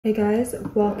Hey guys,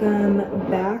 welcome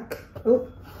back. Oh,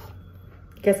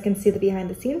 you guys can see the behind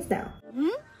the scenes now.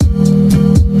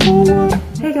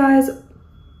 Hey guys,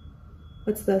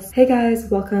 what's this? Hey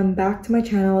guys, welcome back to my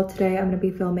channel. Today I'm gonna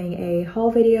be filming a haul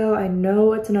video. I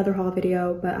know it's another haul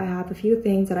video, but I have a few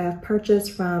things that I have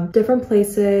purchased from different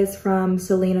places, from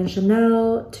Celine and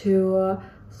Chanel to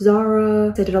Zara.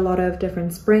 I did a lot of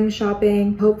different spring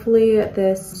shopping. Hopefully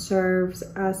this serves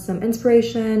as some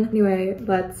inspiration. Anyway,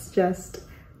 let's just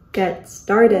get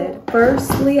started.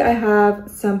 Firstly, I have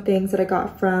some things that I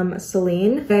got from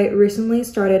Celine. I recently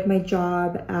started my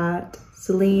job at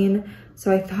Celine,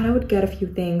 so I thought I would get a few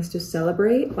things to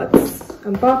celebrate. Let's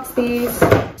unbox these.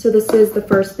 So this is the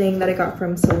first thing that I got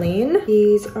from Celine.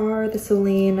 These are the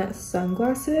Celine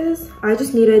sunglasses. I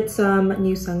just needed some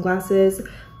new sunglasses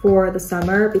for the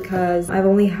summer because I've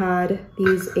only had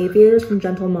these aviators from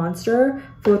Gentle Monster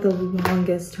for the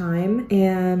longest time,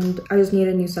 and I just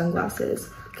needed new sunglasses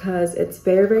because it's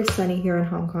very, very sunny here in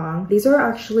Hong Kong. These are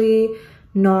actually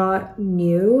not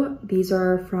new. These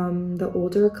are from the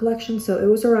older collection, so it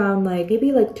was around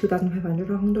maybe 2,500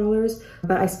 Hong Kong dollars,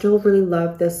 but I still really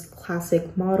love this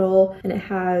classic model, and it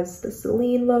has the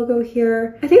Celine logo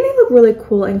here. I think they look really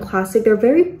cool and classic. They're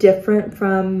very different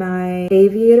from my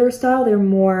aviator style. They're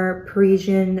more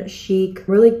Parisian chic,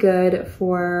 really good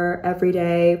for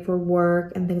everyday, for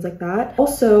work and things like that.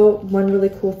 Also, one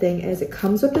really cool thing is it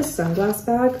comes with this sunglass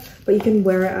bag, but you can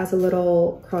wear it as a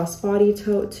little crossbody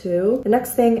tote too. The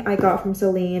next thing I got from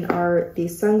Celine are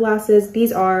these sunglasses.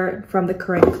 These are from the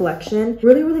current collection.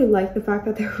 Really, really like the fact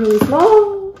that they're really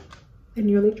small. I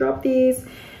nearly dropped these.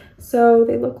 So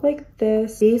they look like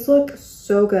this. These look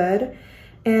so good.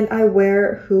 And I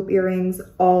wear hoop earrings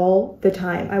all the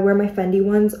time. I wear my Fendi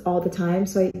ones all the time.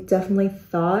 So I definitely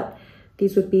thought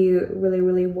these would be really,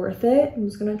 really worth it. I'm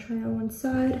just gonna try on one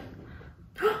side.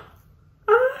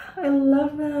 I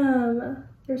love them.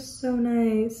 They're so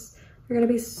nice. They're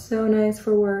gonna be so nice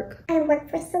for work. I work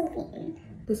for Celine.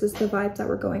 This is the vibes that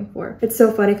we're going for. It's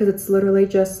so funny because it's literally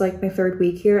just like my third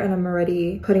week here and I'm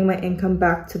already putting my income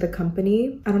back to the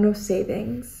company. I don't know,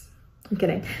 savings. I'm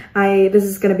kidding. This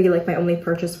is gonna be like my only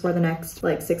purchase for the next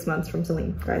 6 months from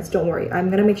Celine. Guys, don't worry. I'm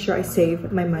gonna make sure I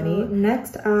save my money.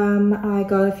 Next, I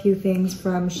got a few things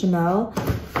from Chanel.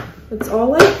 It's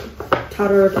all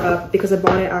tattered up because I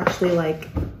bought it actually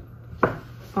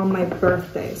on my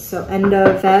birthday, so end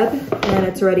of Feb, and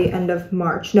it's already end of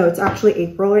March. No, it's actually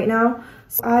April right now.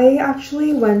 So I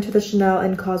actually went to the Chanel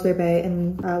in Causeway Bay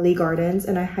in Lee Gardens,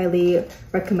 and I highly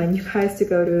recommend you guys to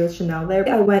go to Chanel there.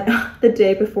 I went the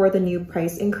day before the new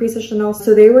price increase of Chanel,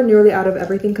 so they were nearly out of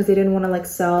everything because they didn't want to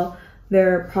sell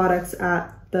their products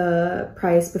at the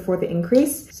price before the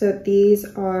increase. So these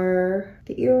are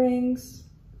the earrings.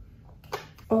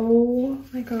 Oh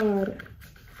my god.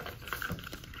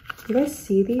 You guys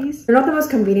see these? They're not the most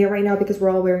convenient right now because we're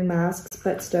all wearing masks,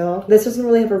 but still. This doesn't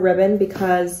really have a ribbon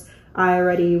because I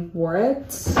already wore it.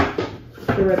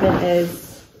 The ribbon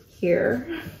is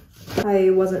here.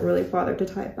 I wasn't really bothered to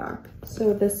tie it back.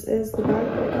 So this is the bag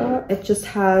I got. It just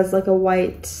has a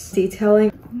white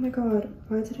detailing. Oh my god,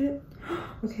 why did it?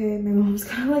 Okay, my mom's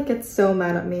gonna get so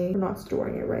mad at me for not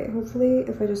storing it right. Hopefully,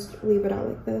 if I just leave it out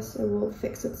like this, it will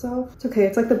fix itself. It's okay,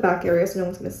 it's the back area, so no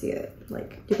one's gonna see it. Do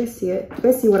you guys see it? Do you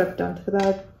guys see what I've done to the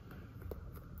bag?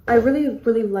 I really,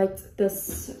 really liked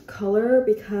this color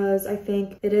because I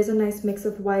think it is a nice mix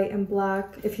of white and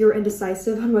black. If you're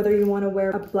indecisive on whether you want to wear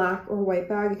a black or white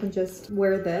bag, you can just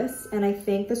wear this. And I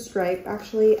think the stripe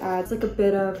actually adds a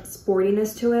bit of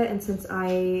sportiness to it. And since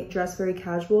I dress very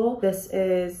casual, this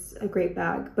is a great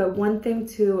bag. But one thing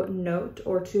to note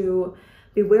or to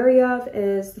be wary of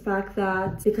is the fact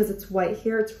that because it's white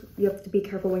here, you have to be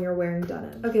careful when you're wearing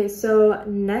denim. Okay, so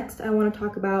next I want to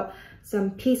talk about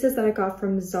some pieces that I got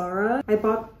from Zara. I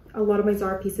bought a lot of my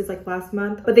Zara pieces last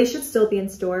month, but they should still be in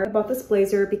store. I bought this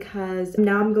blazer because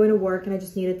now I'm going to work and I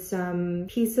just needed some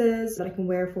pieces that I can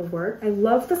wear for work. I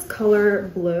love this color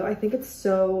blue. I think it's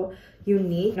so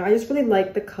unique. I just really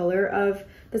like the color of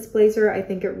this blazer. I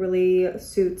think it really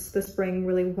suits the spring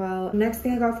really well. Next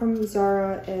thing I got from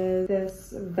Zara is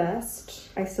this vest.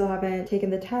 I still haven't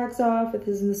taken the tags off. This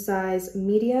is in the size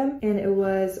medium and it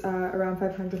was around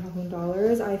 500 Hong Kong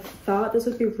dollars. I thought this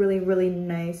would be really, really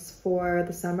nice for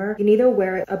the summer. You can either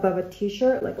wear it above a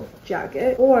t-shirt, like a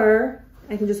jacket, or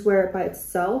I can just wear it by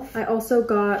itself. I also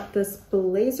got this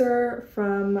blazer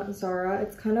from Zara.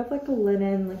 It's kind of like a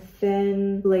linen,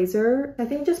 thin blazer. I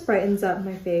think it just brightens up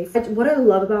my face. What I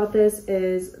love about this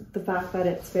is the fact that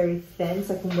it's very thin,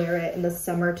 so I can wear it in the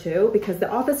summer too, because the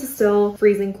office is still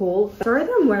freezing cold. Sorry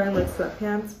that I'm wearing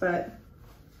sweatpants, but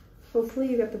Hopefully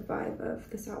you get the vibe of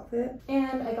this outfit.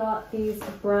 And I got these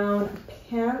brown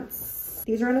pants.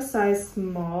 These are in a size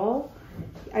small.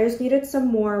 I just needed some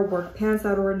more work pants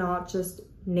that were not just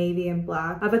navy and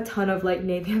black. I have a ton of like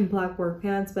navy and black work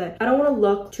pants, but I don't want to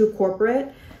look too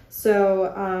corporate.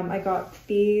 So I got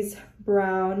these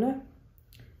brown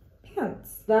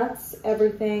pants. That's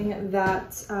everything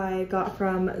that I got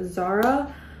from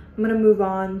Zara. I'm gonna move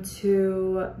on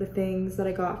to the things that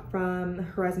I got from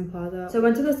Horizon Plaza. So I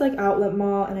went to this like outlet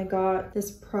mall and I got this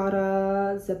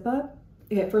Prada zip up.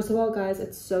 Okay, first of all, guys,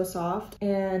 it's so soft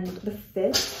and the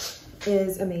fit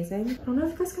is amazing. I don't know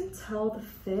if you guys can tell the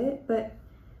fit, but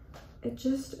it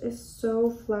just is so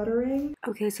flattering.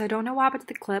 Okay, so I don't know what happened to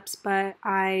the clips, but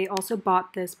I also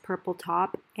bought this purple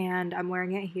top and I'm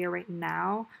wearing it here right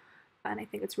now. And I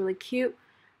think it's really cute.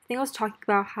 I think I was talking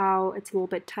about how it's a little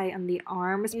bit tight on the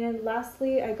arms. And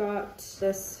lastly, I got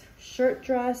this shirt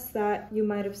dress that you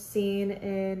might have seen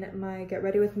in my Get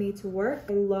Ready With Me to Work.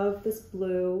 I love this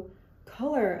blue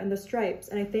color and the stripes,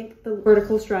 and I think the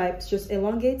vertical stripes just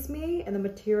elongates me, and the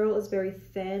material is very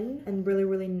thin and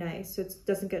really nice, so it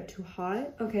doesn't get too hot.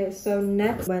 Okay, so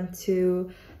next went to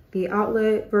the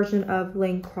outlet version of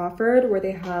Lane Crawford where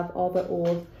they have all the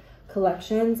old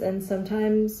collections and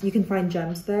sometimes you can find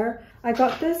gems there. I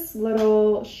got this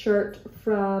little shirt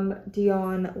from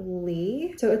Dion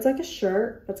Lee. So it's like a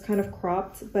shirt that's kind of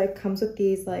cropped, but it comes with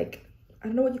these like, I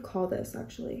don't know what you call this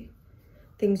actually.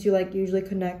 Things you like usually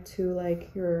connect to like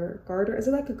your garter. Is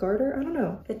it like a garter? I don't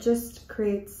know. It just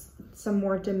creates some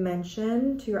more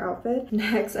dimension to your outfit.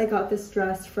 Next, I got this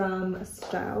dress from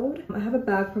Styled. I have a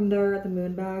bag from there, the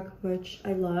Moon bag, which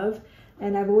I love.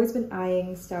 And I've always been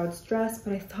eyeing Stoude's dress,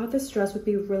 but I thought this dress would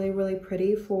be really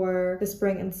pretty for the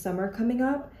spring and summer coming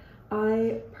up.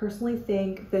 I personally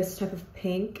think this type of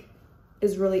pink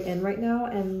is really in right now,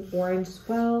 and orange as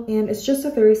well. And it's just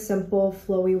a very simple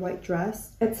flowy white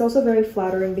dress. It's also very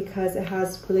flattering because it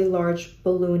has really large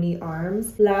balloony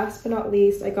arms. Last but not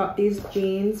least, I got these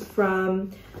jeans from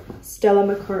Stella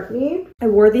McCartney. I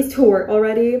wore these to work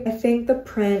already. I think the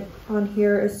print on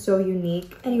here is so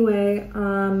unique. Anyway,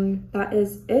 that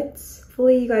is it.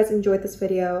 Hopefully you guys enjoyed this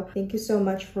video. Thank you so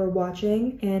much for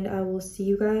watching, and I will see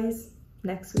you guys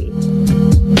next week.